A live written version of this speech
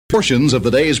Portions of the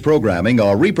day's programming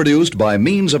are reproduced by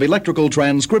means of electrical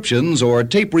transcriptions or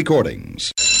tape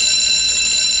recordings.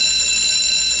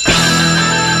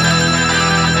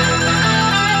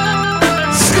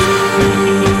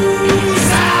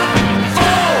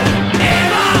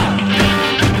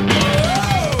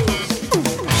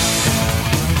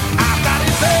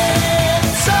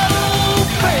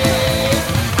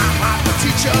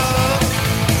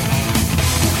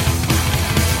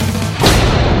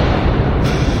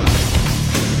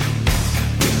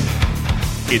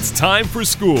 It's time for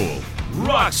school,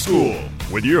 Rock School,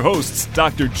 with your hosts,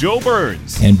 Dr. Joe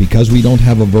Burns. And because we don't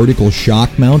have a vertical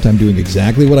shock mount, I'm doing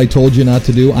exactly what I told you not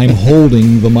to do. I'm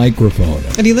holding the microphone.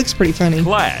 And he looks pretty funny.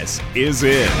 Class is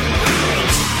in.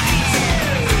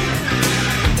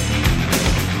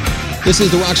 This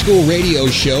is the Rock School Radio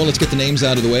Show. Let's get the names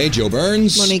out of the way. Joe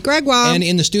Burns. Monique Gregoire. And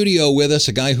in the studio with us,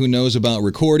 a guy who knows about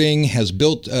recording, has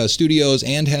built studios,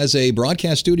 and has a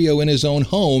broadcast studio in his own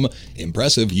home.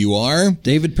 Impressive. You are?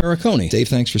 David Perricone. Dave,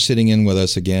 thanks for sitting in with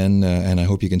us again, and I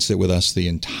hope you can sit with us the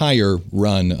entire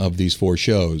run of these 4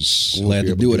 shows. Glad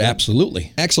to do it,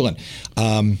 absolutely. Excellent.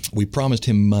 We promised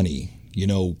him money. You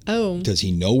know, does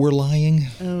he know we're lying?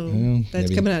 Oh, that's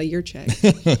maybe. coming out of your check.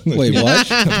 Wait,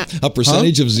 what? A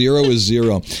percentage of 0 is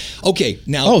 0. Okay,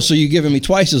 now... Oh, so you're giving me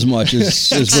twice as much as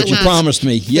what you promised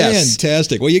me. Yes.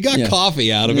 Fantastic. Well, you got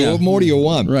coffee out of it. Yeah. What more do you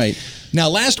want? Right. Now,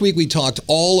 last week we talked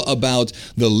all about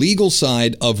the legal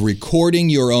side of recording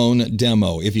your own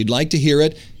demo. If you'd like to hear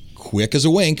it, quick as a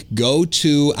wink, go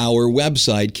to our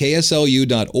website,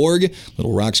 kslu.org,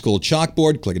 little Rock School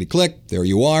chalkboard, clickety-click, there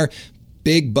you are.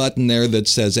 Big button there that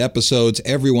says episodes,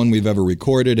 every one we've ever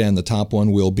recorded, and the top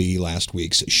one will be last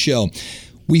week's show.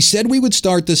 We said we would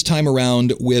start this time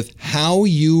around with how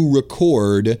you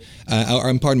record,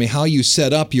 how you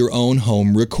set up your own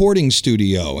home recording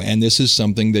studio. And this is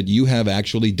something that you have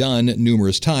actually done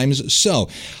numerous times. So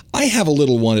I have a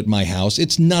little one at my house.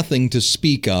 It's nothing to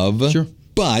speak of. Sure.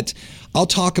 But I'll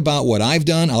talk about what I've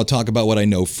done. I'll talk about what I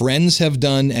know friends have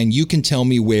done. And you can tell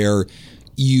me where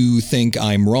you think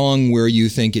I'm wrong, where you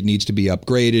think it needs to be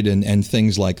upgraded, and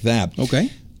things like that. Okay.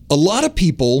 A lot of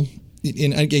people,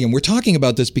 and again, we're talking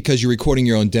about this because you're recording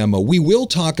your own demo. We will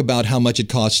talk about how much it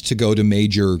costs to go to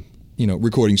major,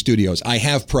 recording studios. I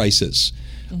have prices.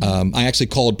 I actually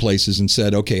called places and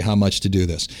said, okay, how much to do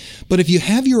this? But if you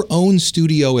have your own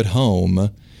studio at home,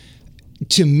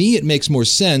 to me, it makes more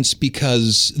sense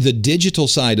because the digital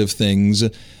side of things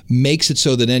makes it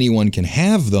so that anyone can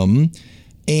have them.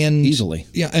 And easily.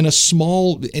 Yeah, and a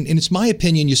small, and it's my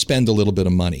opinion, you spend a little bit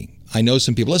of money. I know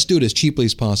some people, let's do it as cheaply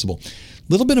as possible. A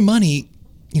little bit of money,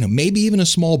 maybe even a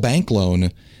small bank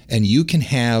loan, and you can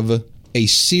have a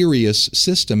serious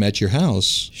system at your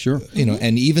house. Sure.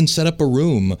 And even set up a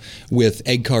room with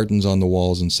egg cartons on the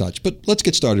walls and such. But let's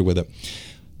get started with it.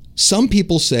 Some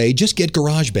people say, just get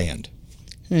GarageBand.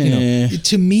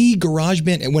 To me,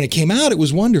 GarageBand, and when it came out, it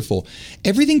was wonderful.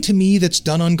 Everything to me that's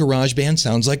done on GarageBand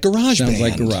sounds like GarageBand. Sounds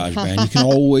like GarageBand. You can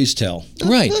always tell.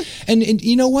 Right. And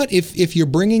you know what? If you're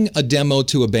bringing a demo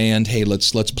to a band, hey,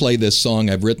 let's play this song,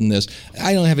 I've written this,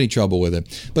 I don't have any trouble with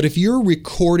it. But if you're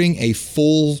recording a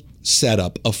full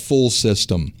setup, a full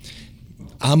system,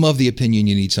 I'm of the opinion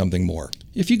you need something more.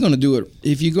 If you're going to do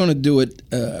it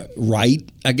right,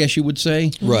 I guess you would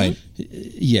say. Right.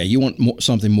 Yeah, you want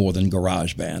something more than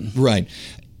GarageBand. Right.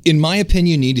 In my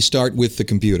opinion, you need to start with the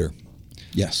computer.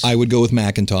 Yes. I would go with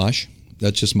Macintosh.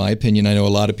 That's just my opinion. I know a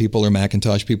lot of people are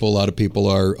Macintosh people. A lot of people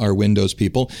are Windows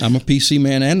people. I'm a PC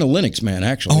man and a Linux man,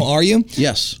 actually. Oh, are you?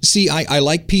 Yes. See, I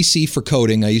like PC for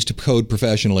coding. I used to code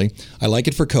professionally. I like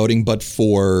it for coding, but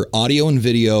for audio and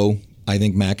video, I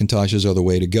think Macintoshes are the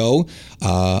way to go.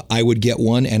 I would get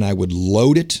one and I would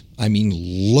load it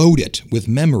with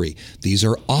memory. These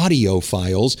are audio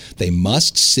files. They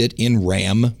must sit in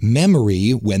RAM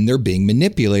memory when they're being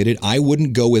manipulated. I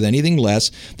wouldn't go with anything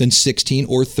less than 16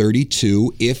 or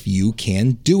 32 if you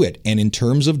can do it. And in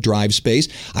terms of drive space,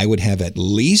 I would have at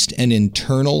least an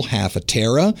internal half a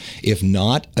tera. If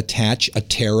not, attach a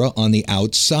tera on the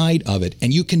outside of it.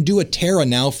 And you can do a tera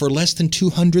now for less than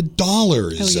 $200.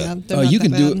 Oh, yeah. You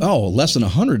can do less than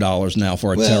 $100 now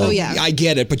for a tera. Oh, yeah. I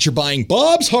get it, but you're buying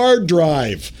Bob's hard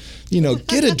drive.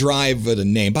 Get a drive with a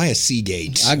name. Buy a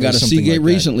Seagate. I got a Seagate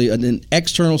recently, an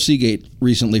external Seagate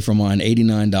recently for mine,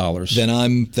 $89.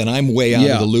 Then I'm way out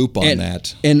of the loop on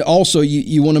that. And also,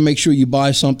 you want to make sure you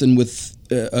buy something with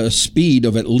a speed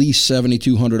of at least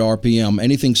 7,200 RPM.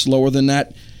 Anything slower than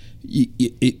that,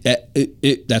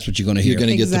 that's what you're going to hear. You're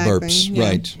going to get the burps.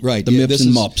 Yeah. Right. The mips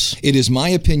and mups. It is my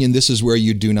opinion this is where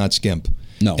you do not skimp.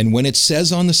 No. And when it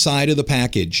says on the side of the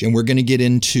package, and we're going to get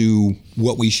into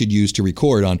what we should use to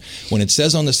record on, when it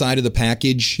says on the side of the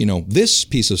package, this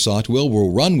piece of software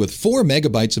will run with 4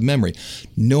 megabytes of memory.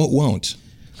 No, it won't.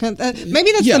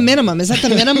 Maybe that's the minimum. Is that the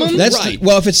minimum? That's right.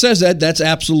 Well, if it says that, that's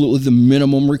absolutely the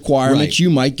minimum requirement. Right. You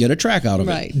might get a track out of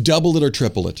it. Right. Double it or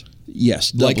triple it.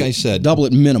 Yes. Like I said. Double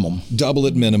it minimum. Double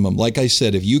it minimum. Like I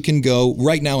said, if you can go,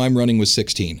 right now I'm running with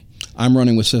 16. I'm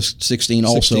running with 16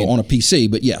 also 16. on a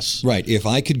PC, but yes. Right. If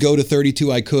I could go to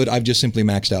 32, I could. I've just simply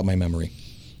maxed out my memory.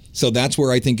 So that's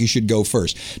where I think you should go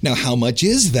first. Now, how much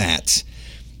is that?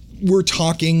 We're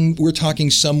talking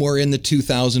somewhere in the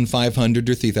 $2,500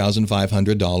 or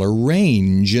 $3,500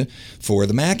 range for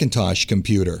the Macintosh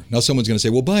computer. Now, someone's going to say,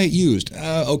 well, buy it used.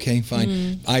 Okay,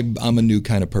 fine. I'm a new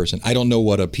kind of person. I don't know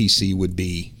what a PC would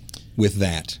be with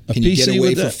that. Can you get PC away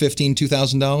with for that?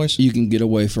 $2,000? You can get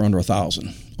away for under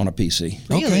 $1,000 on a PC.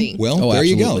 Really? Okay, well, Oh, there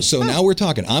you go. absolutely. So now we're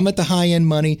talking. I'm at the high-end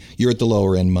money. You're at the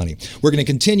lower-end money. We're going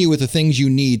to continue with the things you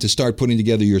need to start putting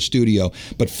together your studio.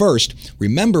 But first,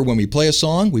 remember when we play a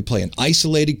song, we play an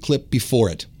isolated clip before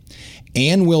it.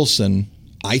 Ann Wilson,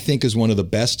 I think, is one of the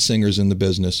best singers in the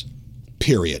business,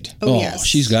 period. Oh, yes.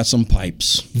 She's got some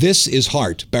pipes. This is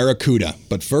Heart, Barracuda.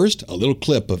 But first, a little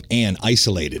clip of Ann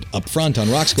isolated up front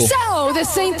on Rock School. So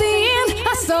this ain't the end.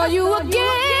 I saw you again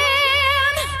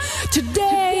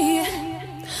today.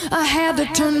 I had to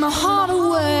turn my heart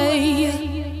away.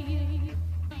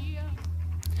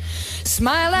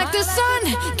 Smile like the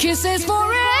sun, kisses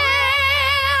for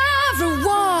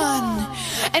everyone,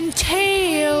 and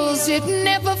tails, it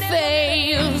never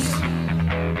fails.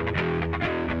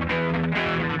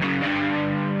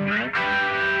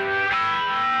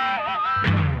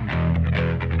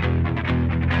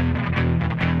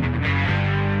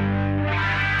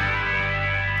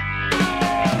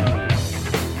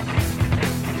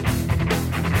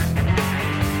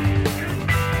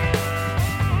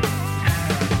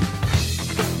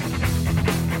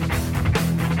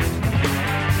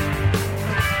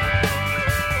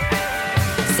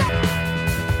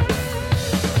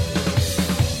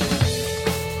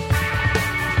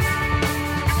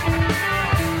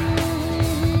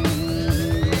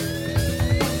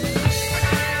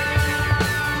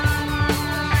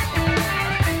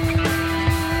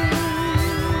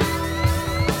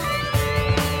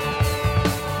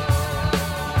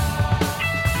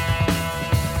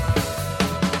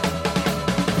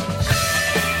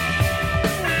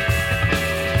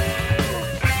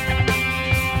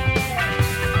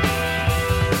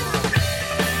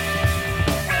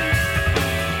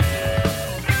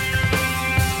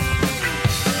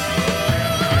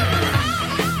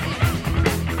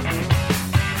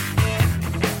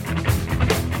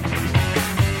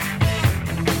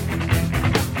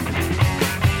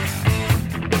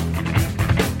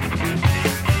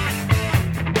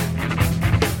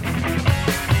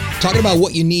 Talking about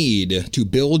what you need to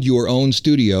build your own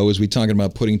studio as we talking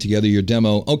about putting together your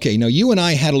demo. Okay, now you and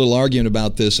I had a little argument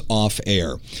about this off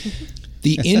air.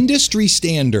 The industry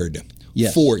standard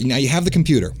Yes. for, now you have the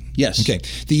computer. Yes. Okay.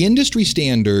 The industry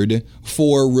standard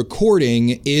for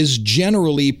recording is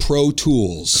generally Pro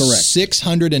Tools. Correct.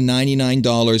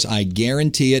 $699. I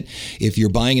guarantee it. If you're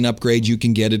buying an upgrade, you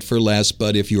can get it for less.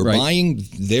 But if you're Right. buying,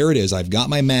 there it is. I've got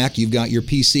my Mac. You've got your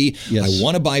PC. Yes. I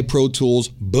want to buy Pro Tools.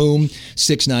 Boom.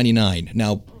 $699.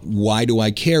 Now, why do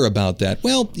I care about that?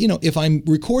 Well, if I'm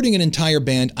recording an entire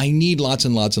band, I need lots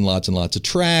and lots and lots and lots of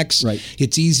tracks. Right.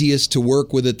 It's easiest to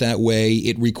work with it that way.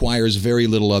 It requires very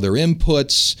little other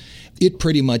inputs. It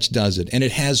pretty much does it. And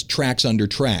it has tracks under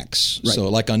tracks. Right. So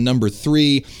like on number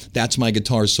 3, that's my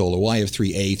guitar solo. Well, I have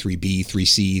 3A, 3B,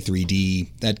 3C, 3D,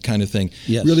 that kind of thing.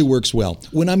 Yes. Really works well.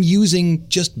 When I'm using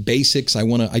just basics,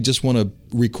 I just want to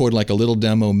record like a little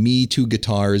demo, me, 2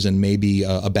 guitars, and maybe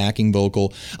a backing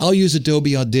vocal. I'll use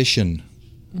Adobe Audition.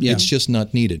 Yeah. It's just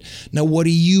not needed. Now, what do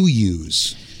you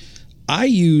use? I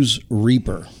use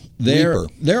Reaper. Reaper.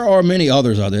 There are many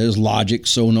others out there. There's Logic,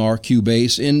 Sonar,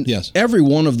 Cubase, and Yes. every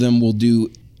one of them will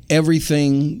do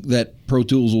everything that Pro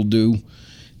Tools will do.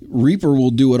 Reaper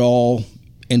will do it all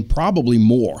and probably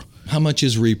more. How much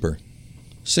is Reaper?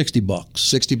 $60.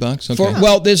 $60? Okay.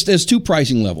 Well, there's 2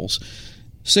 pricing levels.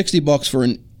 $60 for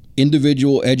an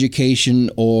individual educational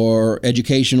or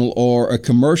a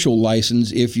commercial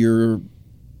license if you're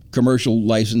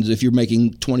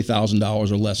making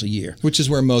 $20,000 or less a year. Which is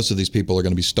where most of these people are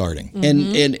going to be starting.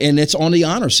 And it's on the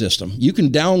honor system. You can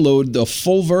download the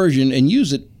full version and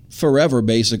use it forever,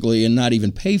 basically, and not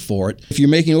even pay for it. If you're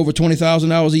making over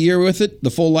 $20,000 a year with it,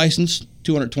 the full license,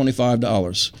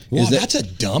 $225. Wow, that's a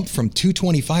dump from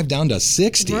 $225 down to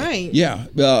 $60. Right. Yeah,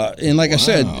 and like I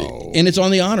said, and it's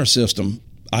on the honor system.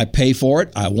 I pay for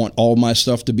it. I want all my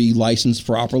stuff to be licensed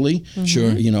properly.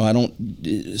 Sure. You know, I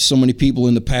don't. So many people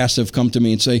in the past have come to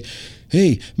me and say,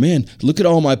 "Hey, man, look at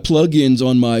all my plugins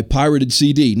on my pirated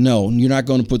CD." No, you're not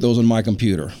going to put those on my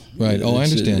computer. Right. Oh, I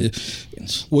understand.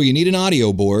 Well, you need an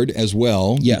audio board as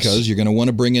well, Yes. because you're going to want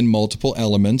to bring in multiple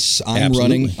elements. I'm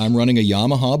running a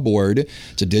Yamaha board.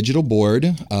 It's a digital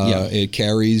board. It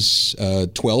carries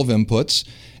 12 inputs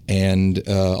and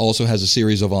also has a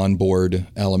series of onboard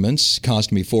elements.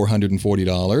 Cost me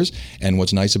 $440. And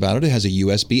what's nice about it, it has a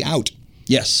USB out.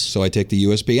 Yes. So I take the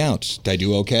USB out. Did I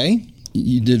do okay?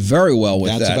 You did very well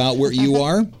with that. That's about where you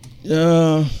are?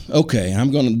 Okay,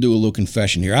 I'm going to do a little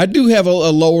confession here. I do have a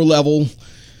lower level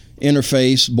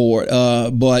interface board,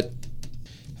 but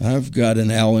I've got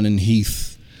an Allen and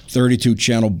Heath 32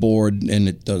 channel board, and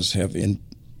it does have and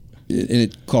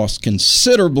it costs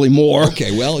considerably more.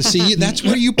 Okay, well, see, that's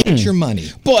where you put your money.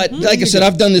 But like I said,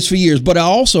 I've done this for years. But I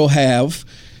also have,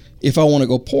 if I want to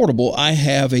go portable, I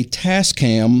have a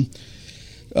Tascam.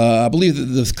 I believe that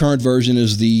the current version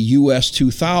is the US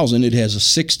 2000. It has a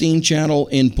 16-channel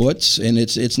inputs, and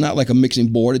it's not like a mixing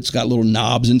board. It's got little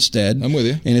knobs instead. I'm with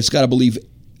you. And it's got, I believe,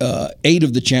 8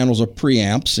 of the channels are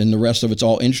preamps, and the rest of it's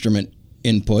all instrument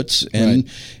inputs. And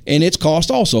its cost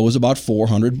also is about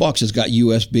 $400. It's got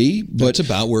USB. But That's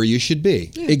about where you should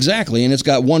be. Exactly, and it's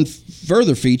got one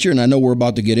further feature, and I know we're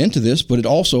about to get into this, but it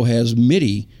also has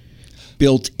MIDI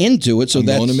built into it. So I'm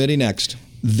going to MIDI next.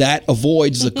 That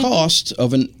avoids the cost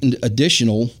of an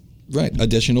additional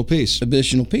additional piece.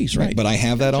 Right. But I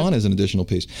have that on as an additional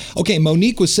piece. Okay,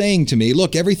 Monique was saying to me,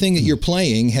 look, everything that you're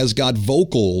playing has got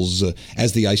vocals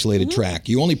as the isolated track.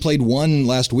 You only played one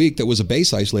last week that was a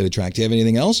bass isolated track. Do you have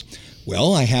anything else?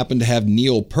 Well, I happen to have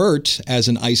Neil Peart as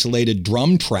an isolated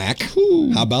drum track.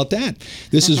 How about that?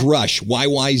 This is Rush,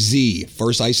 YYZ.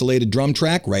 First isolated drum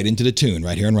track, right into the tune,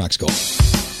 right here in Rock School.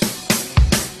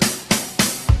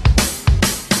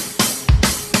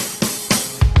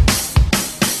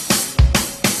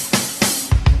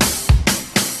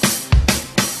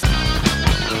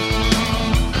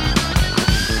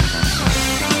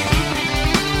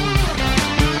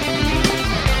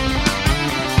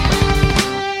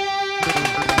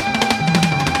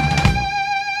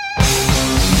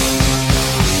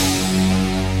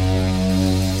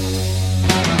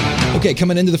 Okay,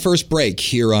 coming into the first break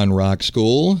here on Rock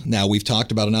School. Now, we've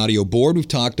talked about an audio board. We've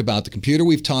talked about the computer.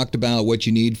 We've talked about what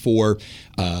you need for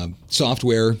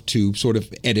software to sort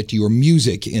of edit your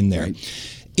music in there.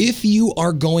 Right. If you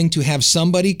are going to have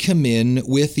somebody come in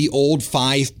with the old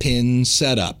 5-pin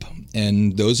setup,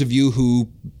 and those of you who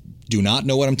do not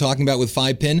know what I'm talking about with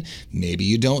 5-pin, maybe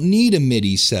you don't need a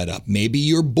MIDI setup. Maybe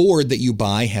your board that you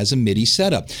buy has a MIDI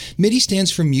setup. MIDI stands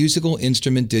for Musical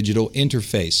Instrument Digital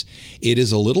Interface. It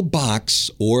is a little box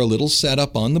or a little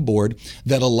setup on the board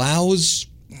that allows,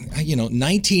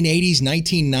 1980s,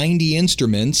 1990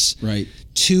 instruments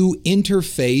to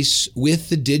interface with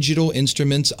the digital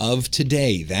instruments of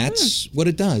today. That's what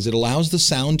it does. It allows the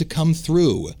sound to come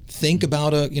through. Think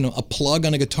about a plug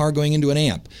on a guitar going into an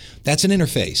amp. That's an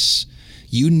interface.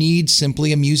 You need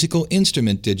simply a musical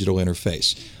instrument digital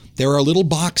interface. There are little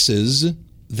boxes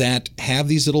that have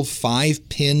these little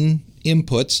 5-pin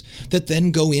inputs that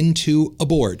then go into a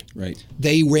board. Right.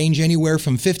 They range anywhere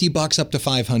from $50 up to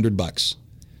 $500.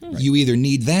 Right. You either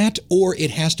need that or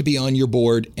it has to be on your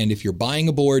board. And if you're buying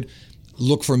a board,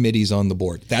 look for MIDIs on the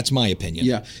board. That's my opinion.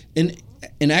 Yeah,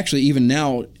 and actually, even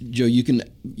now, Joe, you can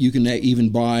even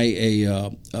buy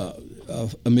a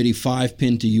MIDI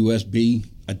 5-pin to USB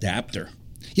adapter.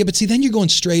 Yeah, but see, then you're going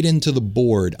straight into the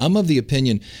board. I'm of the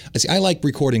opinion, I like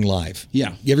recording live.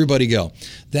 Yeah. Everybody go.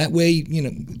 That way,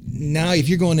 now if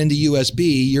you're going into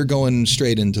USB, you're going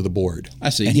straight into the board. I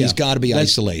see. And he's got to be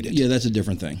isolated. Yeah, that's a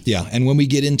different thing. Yeah, and when we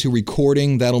get into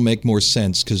recording, that'll make more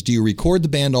sense, because do you record the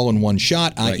band all in one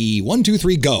shot, i.e. 1, 2,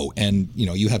 3, go, and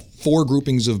you have 4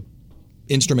 groupings of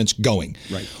instruments going.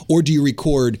 Right. Or do you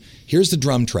record, here's the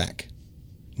drum track,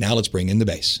 now let's bring in the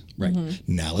bass. Right.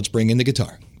 Now let's bring in the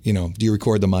guitar. Do you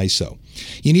record the ISO?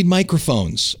 You need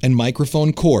microphones and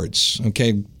microphone cords,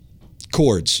 okay?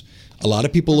 Cords. A lot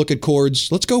of people look at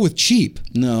cords. Let's go with cheap.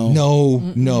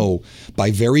 No.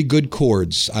 Buy very good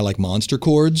cords. I like Monster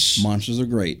cords. Monsters are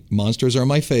great. Monsters are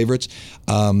my favorites.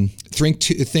 Think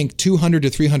 $200 to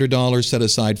 $300 set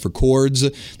aside for cords.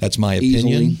 That's my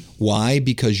opinion. Easily. Why?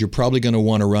 Because you're probably going to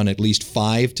want to run at least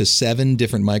 5 to 7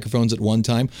 different microphones at one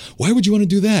time. Why would you want to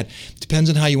do that? Depends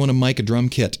on how you want to mic a drum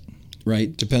kit.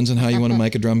 Right. Depends on how you want to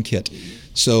mic a drum kit.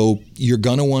 So you're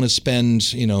going to want to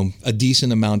spend, a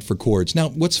decent amount for cords. Now,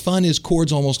 what's fun is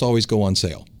cords almost always go on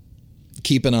sale.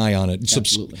 keep an eye on it.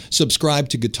 Absolutely. Subscribe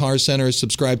to Guitar Center,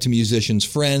 subscribe to Musicians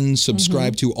Friends,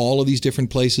 subscribe to all of these different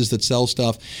places that sell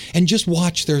stuff, and just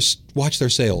watch their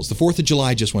sales. The 4th of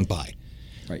July just went by.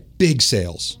 Right. Big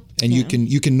sales. And you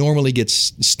can normally get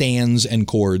stands and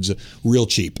cords real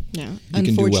cheap. Yeah. You can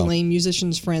do well. Unfortunately,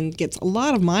 Musician's Friend gets a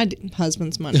lot of my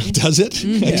husband's money. Does it?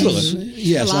 Excellent.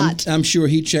 Yes, A lot. I'm sure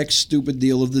he checks stupid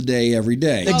deal of the day every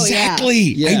day. Oh, Exactly.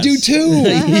 Yes. I do too.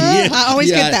 I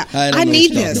always Yeah, get that. I don't I know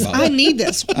need what you're this. talking about. I need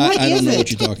this. What I is don't know it?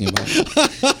 what you're talking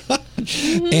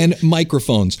about. And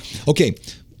microphones. Okay.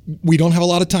 We don't have a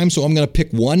lot of time, so I'm going to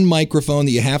pick one microphone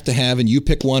that you have to have, and you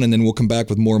pick one, and then we'll come back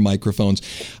with more microphones.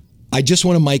 I just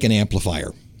want to mic an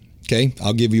amplifier. Okay,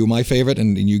 I'll give you my favorite,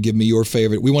 and you give me your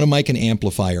favorite. We want to mic an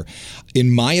amplifier.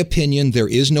 In my opinion, there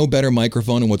is no better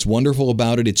microphone, and what's wonderful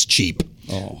about it, it's cheap.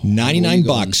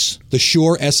 $99. The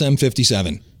Shure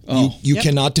SM57. You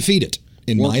cannot defeat it,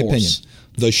 in my Workhorse. opinion.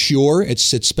 The Shure, it's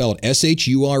spelled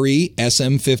S-H-U-R-E,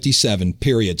 SM57,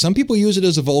 period. Some people use it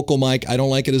as a vocal mic. I don't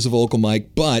like it as a vocal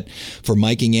mic, but for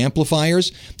miking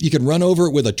amplifiers, you can run over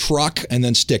it with a truck and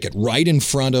then stick it right in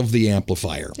front of the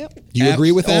amplifier. Yep. Do you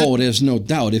agree with that? Oh, there's no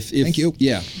doubt. If Thank you.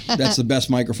 Yeah, that's the best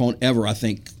microphone ever, I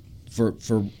think, for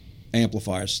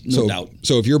amplifiers. No doubt.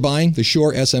 So if you're buying the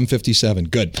Shure SM57,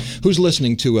 good. Who's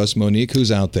listening to us, Monique?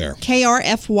 Who's out there?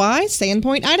 KRFY,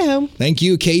 Sandpoint, Idaho. Thank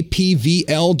you,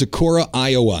 KPVL, Decorah,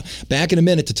 Iowa. Back in a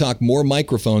minute to talk more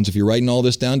microphones. If you're writing all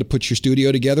this down to put your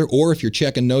studio together, or if you're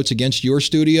checking notes against your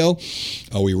studio,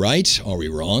 are we right? Are we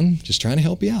wrong? Just trying to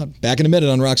help you out. Back in a minute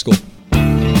on Rock School.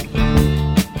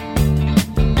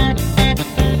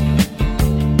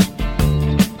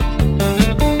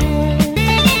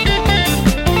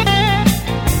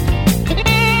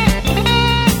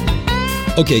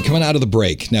 Okay, coming out of the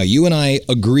break. Now, you and I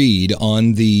agreed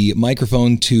on the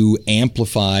microphone to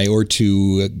amplify or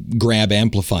to grab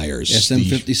amplifiers.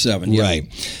 SM57, yeah.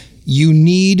 Right. You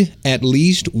need at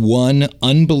least one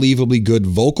unbelievably good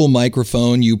vocal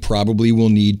microphone. You probably will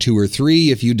need 2 or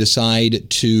 3 if you decide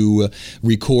to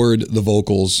record the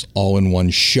vocals all in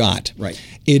one shot. Right.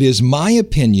 It is my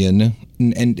opinion,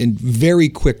 and very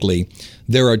quickly,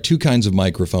 there are 2 kinds of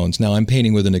microphones. Now, I'm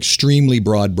painting with an extremely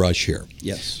broad brush here.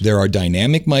 Yes. There are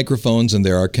dynamic microphones and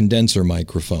there are condenser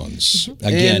microphones.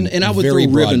 Again, and I would very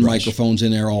throw broad ribbon brush. microphones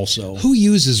in there also. Who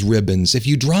uses ribbons? If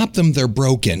you drop them, they're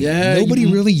broken. Yeah,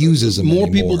 Nobody really uses them More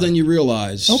anymore. people than you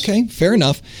realize. Okay, fair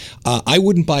enough. I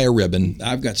wouldn't buy a ribbon.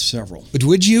 I've got several. But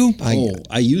would you?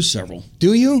 I use several.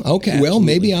 Do you? Okay. Well,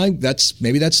 Absolutely.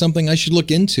 maybe that's something I should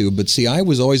look into. But see, I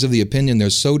was always of the opinion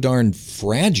they're so darn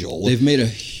fragile. They've made a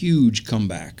huge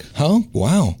comeback. Huh?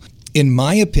 Wow. In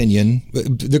my opinion,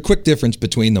 the quick difference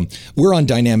between them, we're on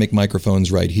dynamic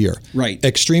microphones right here. Right.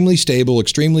 Extremely stable,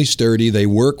 extremely sturdy. They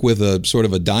work with a sort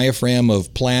of a diaphragm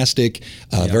of plastic,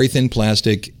 very thin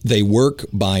plastic. They work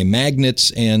by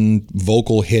magnets and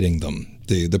vocal hitting them.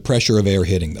 The pressure of air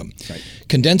hitting them. Right.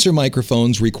 Condenser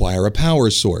microphones require a power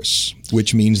source,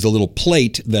 which means the little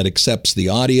plate that accepts the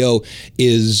audio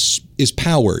is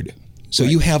powered. So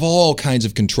you have all kinds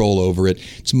of control over it.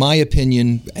 It's my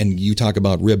opinion, and you talk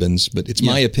about ribbons, but it's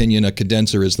my opinion a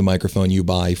condenser is the microphone you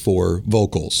buy for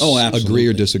vocals. Oh, absolutely. Agree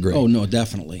or disagree? Oh, no,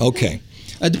 definitely. Okay.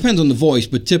 It depends on the voice,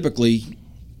 but typically,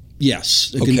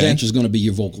 yes, the condenser is going to be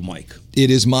your vocal mic. It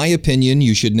is my opinion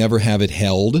you should never have it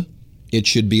held. It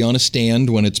should be on a stand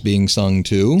when it's being sung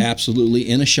to. Absolutely,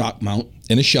 in a shock mount.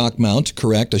 In a shock mount,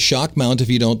 correct. A shock mount, if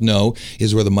you don't know,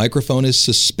 is where the microphone is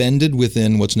suspended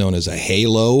within what's known as a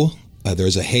halo.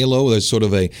 There's a halo, there's sort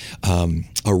of a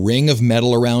ring of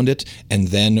metal around it, and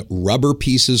then rubber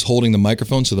pieces holding the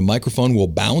microphone, so the microphone will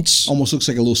bounce. Almost looks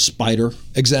like a little spider.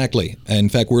 Exactly. In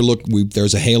fact,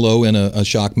 there's a halo and a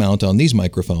shock mount on these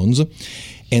microphones.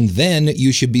 And then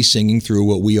you should be singing through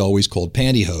what we always called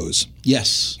pantyhose.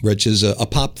 Yes. Which is a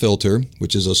pop filter,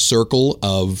 which is a circle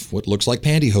of what looks like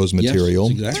pantyhose material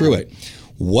that's exactly through right. it.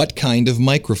 What kind of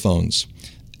microphones?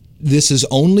 This is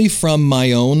only from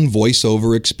my own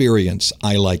voiceover experience.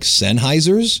 I like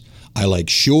Sennheisers, I like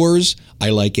Shures, I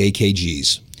like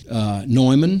AKGs.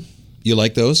 Neumann. You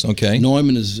like those? Okay.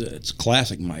 Neumann it's a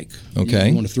classic mic. Okay.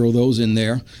 You want to throw those in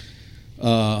there.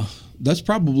 That's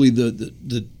probably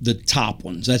the top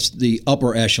ones. That's the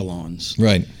upper echelons.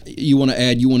 Right. You want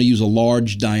to use a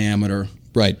large diameter.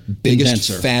 Right. Biggest,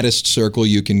 Condenser. fattest circle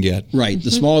you can get. Right.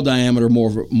 The small diameter,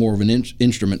 more of an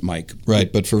instrument mic.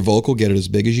 Right. But for vocal, get it as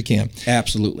big as you can.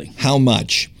 Absolutely. How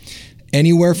much?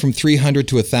 Anywhere from $300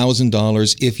 to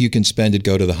 $1,000. If you can spend it,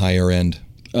 go to the higher end.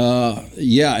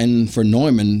 Yeah, and for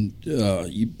Neumann,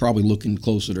 you're probably looking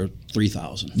closer to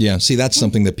 3,000. Yeah, see, that's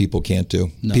something that people can't do.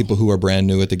 People who are brand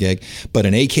new at the gig. But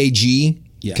an AKG,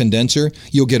 condenser,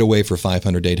 you'll get away for $500,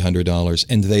 $800,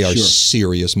 and they are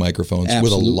serious microphones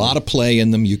with a lot of play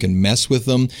in them. You can mess with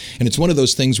them, and it's one of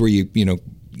those things where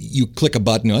you click a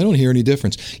button. I don't hear any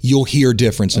difference. You'll hear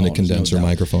difference in a condenser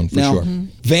microphone for sure.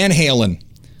 Van Halen.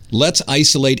 Let's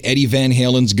isolate Eddie Van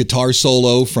Halen's guitar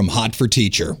solo from Hot for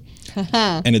Teacher.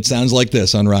 And it sounds like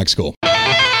this on Rock School.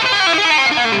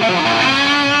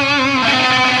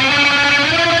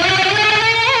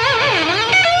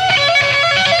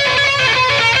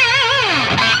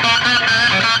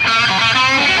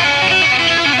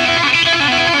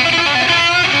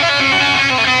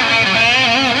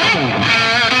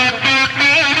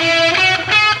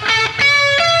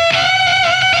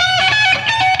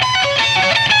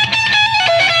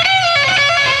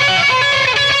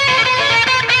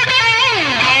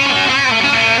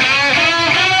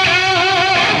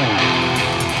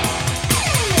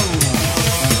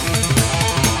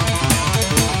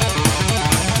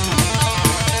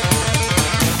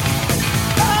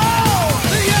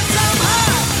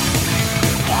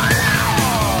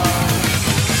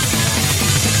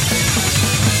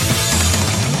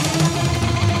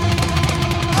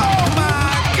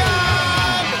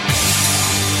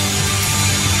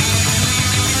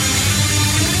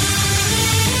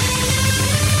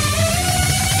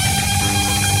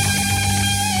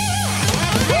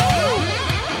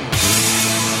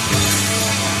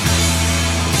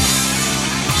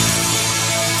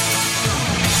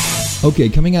 Okay,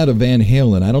 coming out of Van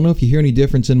Halen, I don't know if you hear any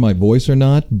difference in my voice or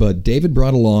not, but David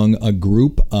brought along a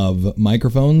group of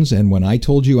microphones, and when I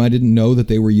told you I didn't know that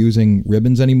they were using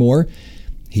ribbons anymore,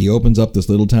 he opens up this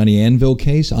little tiny anvil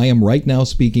case. I am right now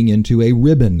speaking into a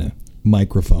ribbon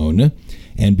microphone,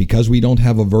 and because we don't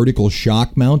have a vertical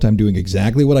shock mount, I'm doing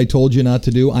exactly what I told you not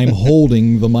to do. I'm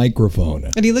holding the microphone.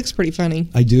 And he looks pretty funny.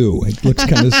 I do. It looks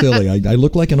kind of silly. I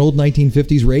look like an old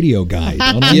 1950s radio guy,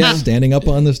 don't I? Standing up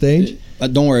on the stage.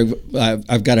 Don't worry,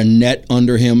 I've got a net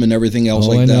under him and everything else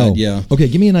like that. Yeah. Okay,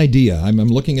 give me an idea. I'm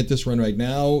looking at this one right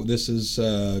now. This is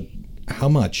how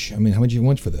much? I mean, how much you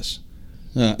want for this?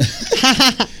 Well,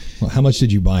 how much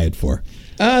did you buy it for?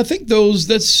 I think those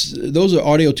are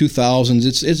Audio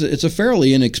 2000s. It's a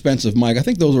fairly inexpensive mic. I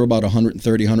think those are about $130,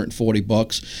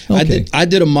 $140. Okay. I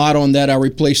did a mod on that. I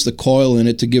replaced the coil in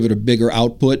it to give it a bigger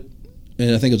output,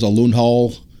 and I think it's a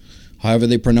Lundhall, however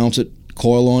they pronounce it,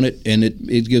 coil on it, and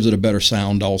it gives it a better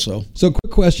sound also. So,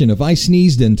 quick question: if I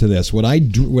sneezed into this, would I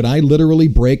literally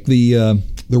break the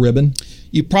ribbon?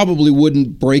 You probably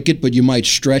wouldn't break it, but you might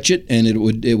stretch it, and it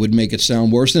would make it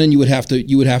sound worse. And then you would have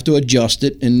to adjust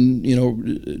it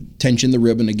and tension the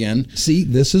ribbon again. See,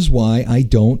 this is why I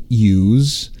don't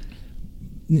use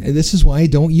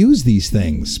these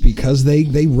things, because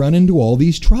they run into all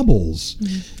these troubles.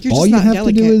 You're all you have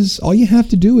delicate. All you have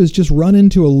to do is just run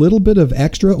into a little bit of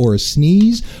extra or a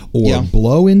sneeze or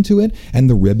blow into it, and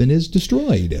the ribbon is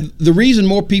destroyed. The reason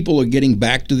more people are getting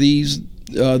back to these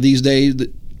days.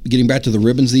 Getting back to the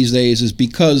ribbons these days is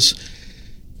because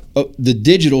the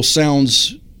digital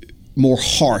sounds more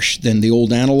harsh than the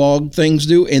old analog things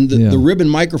do, and the ribbon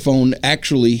microphone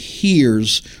actually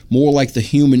hears more like the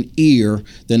human ear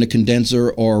than a condenser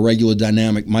or a regular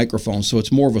dynamic microphone, so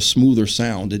it's more of a smoother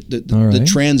sound. The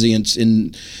transients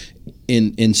in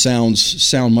sounds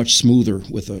sound much smoother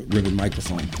with a ribbon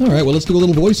microphone. All right, well, let's do a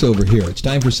little voiceover here. It's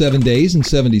time for 7 days and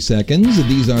 70 seconds.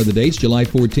 These are the dates, July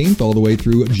 14th all the way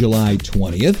through July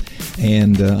 20th.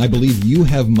 And I believe you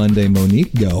have Monday,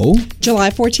 Monique. Go. July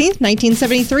 14th,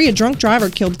 1973, a drunk driver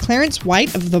killed Clarence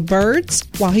White of the Byrds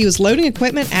while he was loading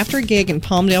equipment after a gig in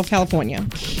Palmdale, California.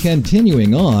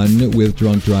 Continuing on with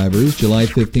drunk drivers, July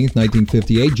 15th,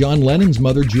 1958, John Lennon's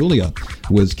mother, Julia,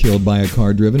 was killed by a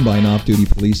car driven by an off-duty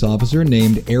police officer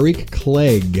named Eric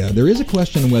Clegg. There is a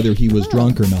question whether he was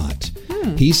drunk or not.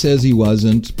 He says he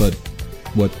wasn't, but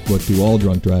what do all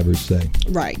drunk drivers say?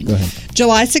 Right. Go ahead.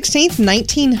 July 16th,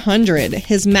 1900,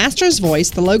 his master's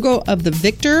voice, the logo of the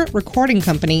Victor Recording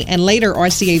Company and later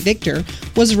RCA Victor,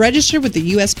 was registered with the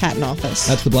U.S. Patent Office.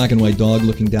 That's the black and white dog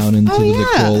looking down into the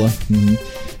Victrola.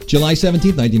 Mm-hmm. July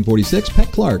 17th, 1946,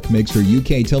 Pet Clark makes her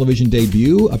UK television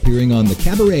debut, appearing on the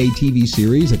Cabaret TV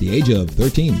series at the age of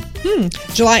 13.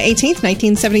 July 18th,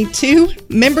 1972,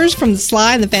 members from the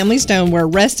Sly and the Family Stone were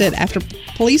arrested after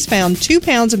police found 2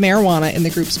 pounds of marijuana in the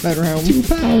group's motorhome.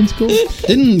 2 pounds, cool.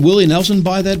 Didn't Willie Nelson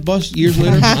buy that bus years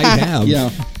later? I have. Yeah.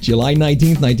 July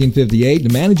 19th, 1958, the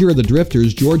manager of the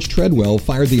Drifters, George Treadwell,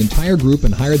 fired the entire group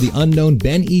and hired the unknown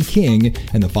Ben E. King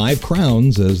and the Five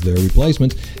Crowns as their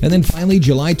replacement. And then finally,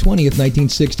 July 20th,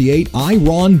 1968, I,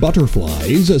 Ron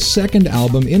Butterflies' second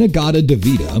album, Inagata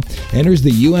Davida, enters the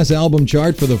U.S. album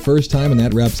chart for the first time, and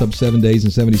that wraps up 7 days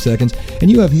and 70 seconds. And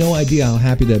you have no idea how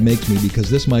happy that makes me because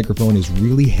this microphone is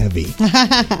really heavy,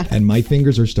 and my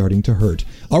fingers are starting to hurt.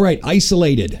 All right,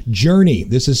 Isolated, Journey.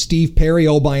 This is Steve Perry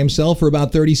all by himself for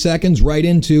about 30 seconds, right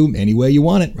into Any Way You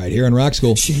Want It, right here on Rock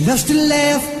School. She loves to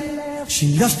laugh,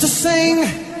 she loves to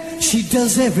sing, she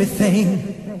does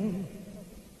everything.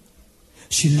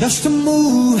 She loves to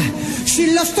move,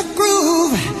 she loves to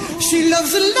groove, she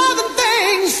loves 11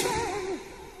 things.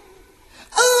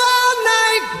 All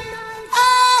night,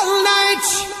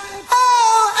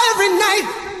 oh, every night.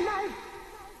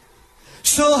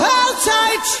 So hold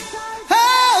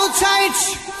tight,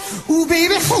 ooh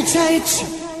baby, hold tight.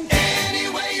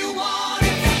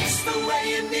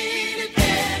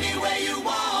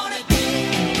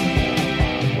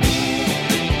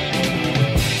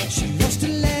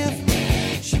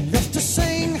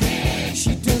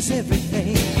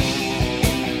 Everything.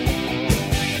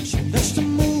 She loves to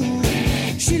move,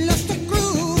 she loves to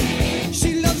groove,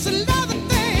 she loves 11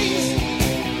 things.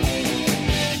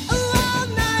 All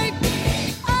night,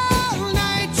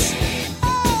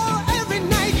 oh, every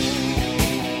night.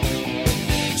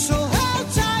 So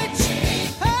hold tight,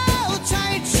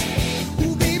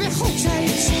 ooh baby, hold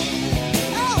tight.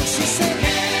 Oh, she said,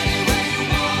 any way you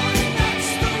want it,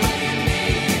 that's the way you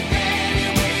need it, any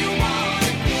way you want it.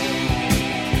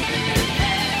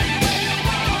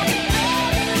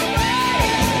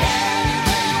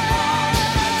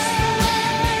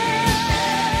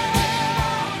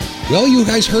 Well, you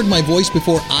guys heard my voice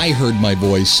before I heard my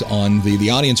voice on the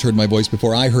audience heard my voice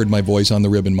before I heard my voice on the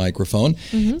ribbon microphone.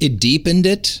 Mm-hmm. It deepened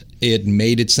it. It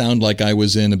made it sound like I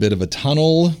was in a bit of a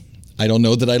tunnel. I don't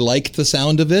know that I liked the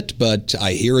sound of it, but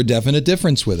I hear a definite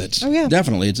difference with it. Oh, yeah.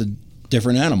 Definitely. It's a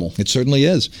different animal. It certainly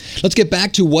is. Let's get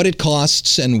back to what it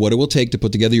costs and what it will take to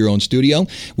put together your own studio.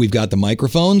 We've got the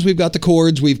microphones, we've got the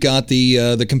cords, we've got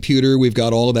the computer, we've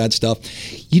got all of that stuff.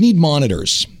 You need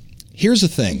monitors. Here's the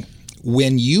thing.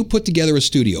 When you put together a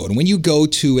studio and when you go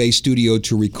to a studio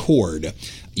to record,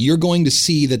 you're going to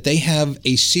see that they have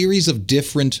a series of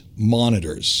different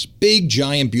monitors. Big,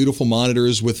 giant, beautiful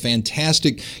monitors with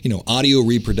fantastic, audio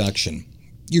reproduction.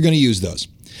 You're going to use those.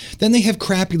 Then they have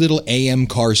crappy little AM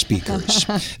car speakers.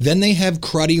 Then they have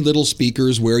cruddy little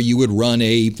speakers where you would run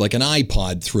an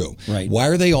iPod through. Right. Why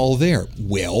are they all there?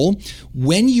 Well,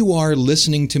 when you are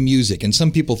listening to music, and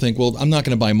some people think, well, I'm not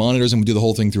going to buy monitors and we'll do the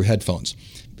whole thing through headphones.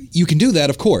 You can do that,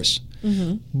 of course.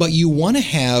 Mm-hmm. But you want to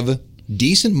have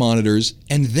decent monitors,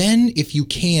 and then, if you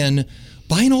can,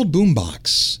 buy an old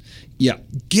boombox. Yeah.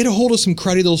 Get a hold of some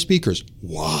cruddy little speakers.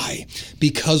 Why?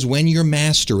 Because when you're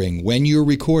mastering, when you're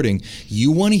recording,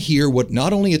 you want to hear what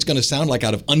not only it's going to sound like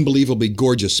out of unbelievably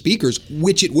gorgeous speakers,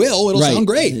 which it will, it'll sound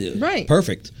great. Right.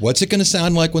 Perfect. What's it going to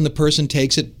sound like when the person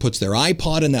takes it, puts their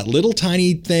iPod in that little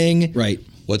tiny thing? Right.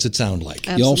 What's it sound like?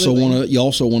 Absolutely. You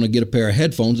also want to get a pair of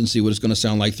headphones and see what it's going to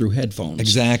sound like through headphones.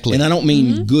 Exactly. And I don't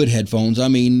mean good headphones. I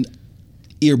mean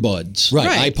earbuds.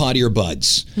 Right, iPod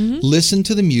earbuds. Mm-hmm. Listen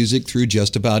to the music through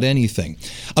just about anything.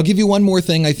 I'll give you one more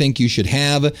thing I think you should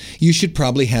have. You should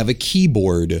probably have a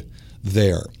keyboard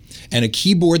there. And a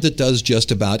keyboard that does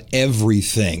just about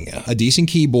everything. A decent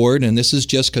keyboard, and this is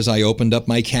just because I opened up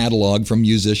my catalog from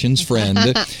Musician's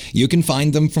Friend. You can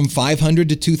find them from $500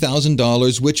 to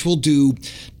 $2,000, which will do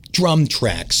drum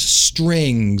tracks,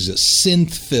 strings,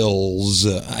 synth fills,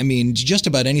 just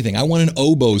about anything. I want an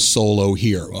oboe solo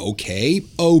here. Okay,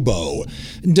 oboe.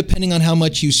 Depending on how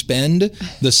much you spend,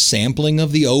 the sampling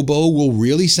of the oboe will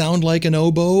really sound like an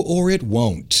oboe or it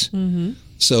won't. Mm-hmm.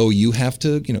 So you have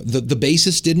to, the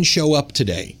bassist didn't show up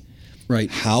today.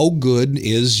 Right. How good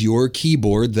is your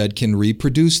keyboard that can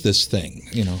reproduce this thing?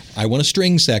 I want a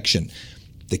string section.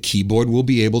 The keyboard will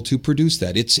be able to produce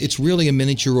that. It's really a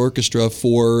miniature orchestra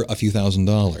for a few $1,000s.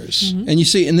 Mm-hmm. And you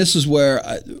see, and this is where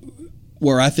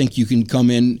I think you can come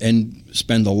in and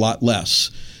spend a lot less,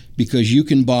 because you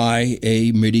can buy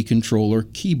a MIDI controller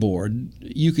keyboard.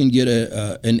 You can get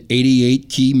an 88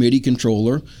 key MIDI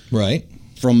controller, right,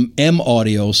 from M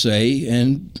Audio, say,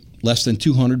 and less than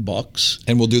 $200.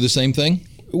 And we'll do the same thing?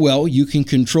 Well, you can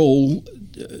control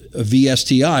a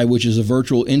VSTI, which is a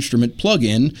virtual instrument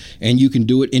plug-in, and you can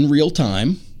do it in real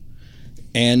time.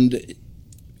 And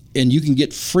you can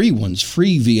get free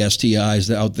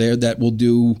VSTIs out there that will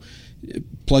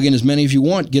plug in as many as you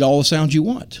want, get all the sounds you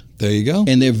want. There you go.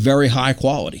 And they're very high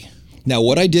quality. Now,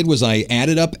 what I did was I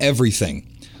added up everything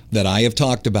that I have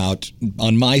talked about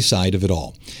on my side of it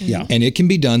all. Yeah. And it can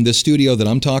be done. This studio that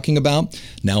I'm talking about,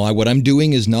 now what I'm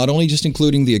doing is not only just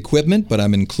including the equipment, but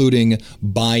I'm including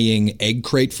buying egg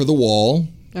crate for the wall,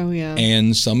 Oh, yeah.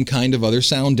 and some kind of other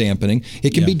sound dampening,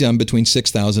 it can be done between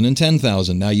 $6,000 and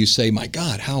 $10,000. Now you say, my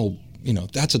God, how,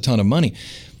 that's a ton of money.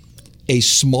 A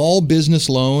small business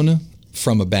loan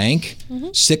from a bank,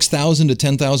 $6,000 to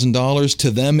 $10,000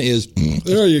 to them is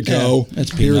there you go.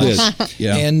 That's Here it is.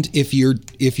 Yeah. And if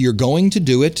you're going to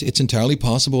do it, it's entirely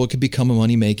possible it could become a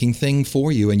money-making thing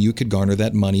for you, and you could garner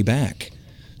that money back.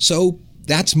 So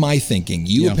that's my thinking.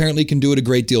 You apparently can do it a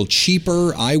great deal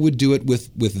cheaper. I would do it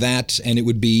with that, and it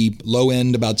would be low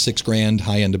end about $6,000,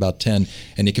 high end about $10,000,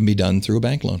 and it can be done through a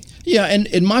bank loan. Yeah,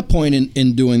 and my point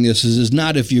in doing this is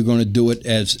not if you're going to do it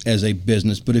as a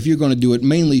business, but if you're going to do it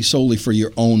mainly solely for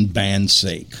your own band's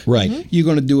sake. Right. You're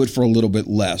going to do it for a little bit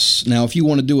less. Now, if you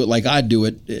want to do it like I do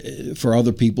it for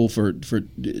other people for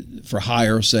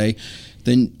hire, say,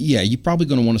 then you're probably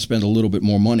going to want to spend a little bit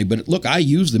more money. But look, I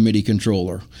use the MIDI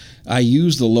controller. I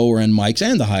use the lower end mics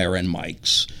and the higher end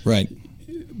mics. Right.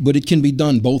 But it can be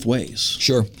done both ways.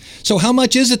 Sure. So how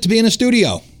much is it to be in a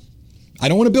studio? I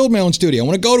don't want to build my own studio. I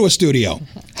want to go to a studio.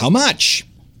 How much?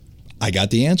 I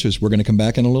got the answers. We're going to come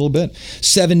back in a little bit.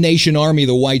 Seven Nation Army,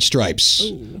 the White Stripes.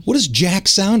 Ooh. What does Jack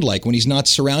sound like when he's not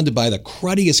surrounded by the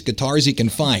cruddiest guitars he can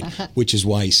find? Which is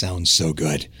why he sounds so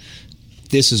good.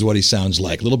 This is what he sounds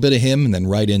like. A little bit of him and then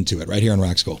right into it, right here on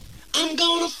Rock School. I'm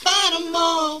gonna fight them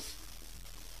off.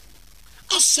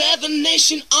 A Seven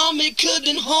Nation Army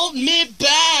couldn't hold me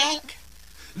back.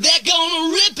 They're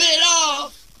gonna rip it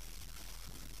off.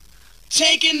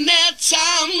 Taking their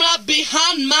time right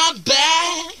behind my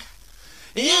back.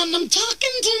 And I'm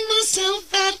talking to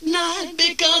myself at night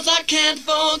because I can't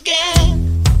forget.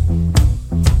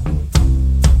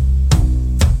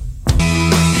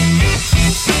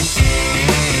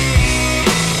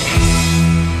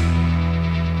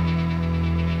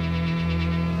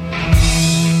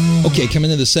 Okay, coming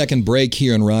to the second break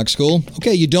here in Rock School.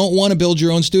 Okay, you don't want to build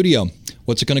your own studio.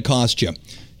 What's it going to cost you?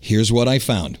 Here's what I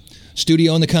found.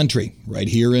 Studio in the country, right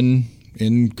here in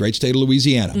great state of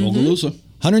Louisiana. Okaloosa.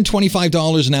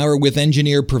 $125 an hour with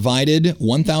engineer provided,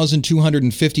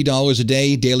 $1,250 a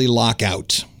day daily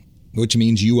lockout, which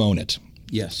means you own it.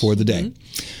 Yes. For the day.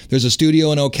 There's a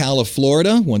studio in Ocala,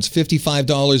 Florida. Wants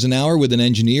 $55 an hour with an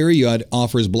engineer.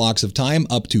 Offers blocks of time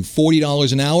up to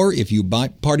 $40 an hour if you buy,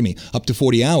 up to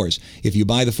 40 hours. If you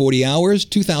buy the 40 hours,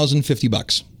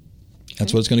 $2,050.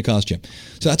 That's what it's going to cost you.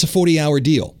 So that's a 40-hour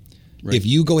deal. Right. If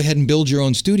you go ahead and build your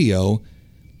own studio,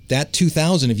 that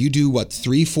 $2,000, if you do,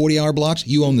 3 40-hour blocks,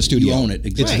 you own the studio. You own it.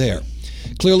 Exactly. It's there.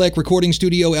 Clear Lake Recording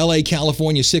Studio, LA,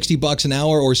 California, $60 an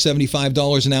hour or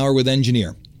 $75 an hour with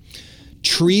engineer.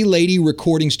 Tree Lady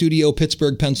Recording Studio,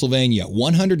 Pittsburgh, Pennsylvania,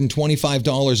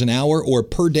 $125 an hour or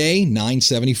per day,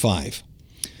 $975.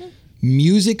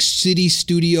 Music City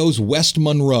Studios, West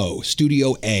Monroe,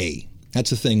 Studio A. That's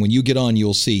the thing. When you get on,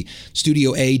 you'll see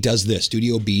Studio A does this,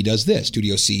 Studio B does this,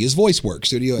 Studio C is voice work.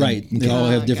 Right. They all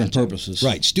have different purposes.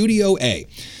 Right. Studio A,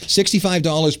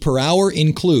 $65 per hour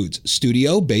includes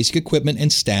studio, basic equipment,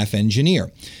 and staff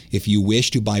engineer. If you wish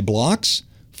to buy blocks,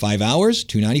 5 hours,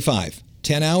 $295.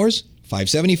 10 hours,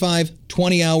 $575.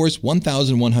 20 hours,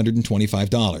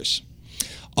 $1,125.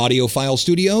 Audiophile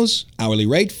Studios, hourly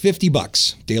rate,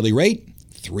 $50. Daily rate,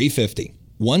 $350.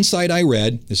 One site I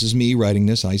read, this is me writing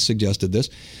this, I suggested this,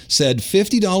 said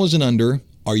 $50 and under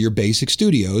are your basic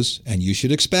studios, and you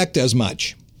should expect as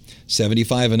much.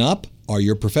 $75 and up are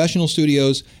your professional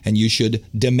studios, and you should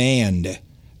demand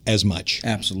as much.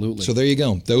 Absolutely. So there you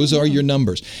go. Those are your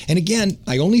numbers. And again,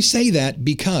 I only say that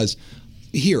because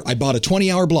here, I bought a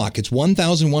 20-hour block. It's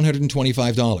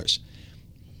 $1,125.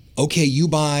 Okay, you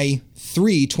buy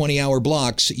 3 20-hour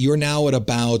blocks, you're now at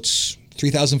about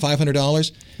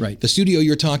 $3,500. Right. The studio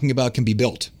you're talking about can be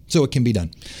built, so it can be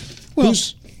done. Well,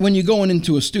 when you're going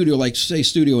into a studio, like say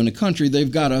Studio in the Country,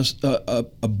 they've got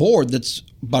a board that's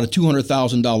about a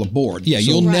 $200,000 board. Yeah, so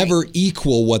you'll never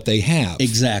equal what they have.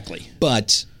 Exactly.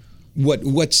 But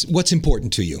what's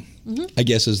important to you, I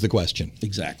guess, is the question.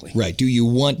 Exactly. Right. Do you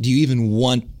even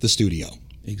want the studio?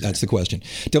 Exactly. That's the question.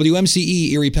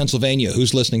 WMCE, Erie, Pennsylvania.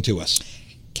 Who's listening to us?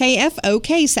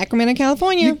 KFOK, Sacramento,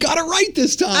 California. You got it right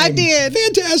this time. I did.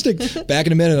 Fantastic. Back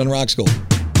in a minute on Rock School.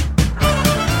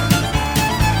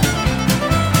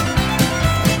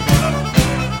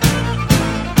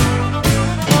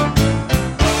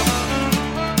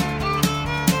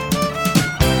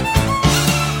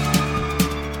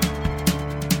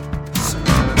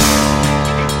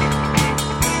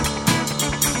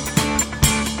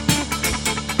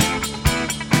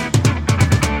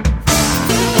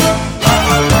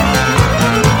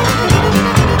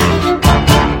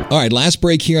 All right, last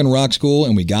break here on Rock School,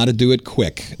 and we got to do it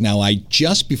quick. Now, I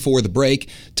just before the break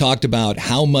talked about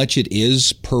how much it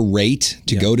is per rate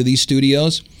to go to these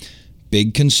studios.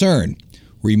 Big concern.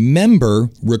 Remember,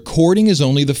 recording is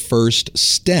only the first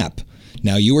step.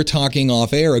 Now, you were talking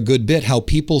off air a good bit how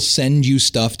people send you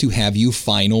stuff to have you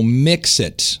final mix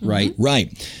it. Right.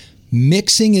 Right.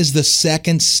 Mixing is the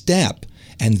second step,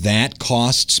 and that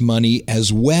costs money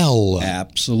as well.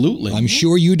 Absolutely. I'm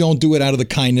sure you don't do it out of the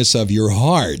kindness of your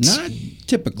heart. Not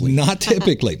typically. Not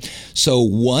typically. So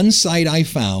one site I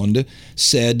found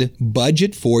said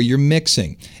budget for your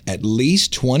mixing. At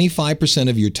least 25%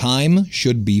 of your time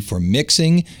should be for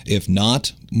mixing, if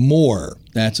not more.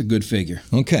 That's a good figure.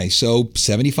 Okay, so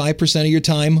 75% of your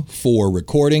time for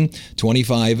recording,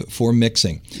 25% for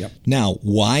mixing. Yep. Now,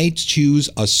 why choose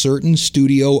a certain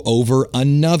studio over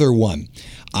another one?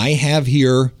 I have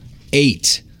here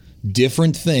 8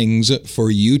 different things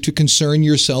for you to concern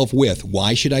yourself with.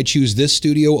 Why should I choose this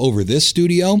studio over this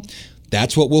studio?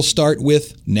 That's what we'll start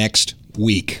with next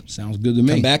week. Sounds good to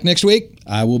me. Come back next week?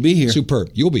 I will be here.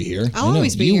 Superb. You'll be here. I'll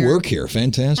always be you here. You work here.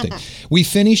 Fantastic. We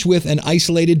finish with an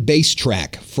isolated bass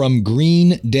track from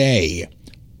Green Day,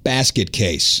 Basket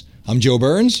Case. I'm Joe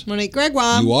Burns. Monique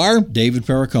Gregoire. You are? David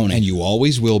Perricone. And you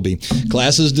always will be.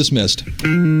 Class is dismissed.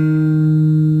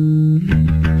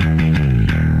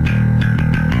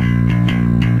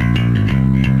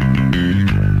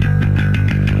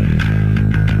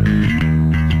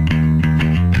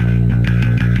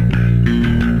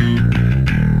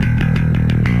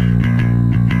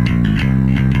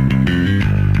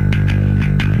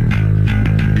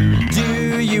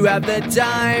 You have the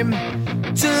time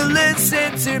to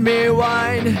listen to me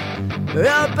whine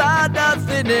about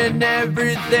nothing and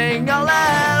everything all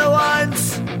at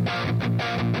once.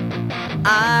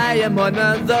 I am one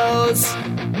of those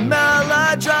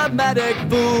melodramatic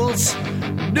fools,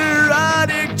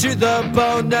 neurotic to the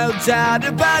bone, no doubt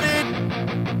about it.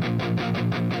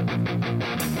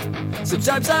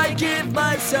 Sometimes I give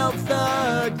myself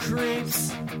the creeps.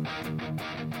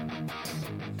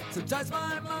 Sometimes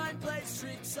my mind plays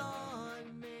tricks on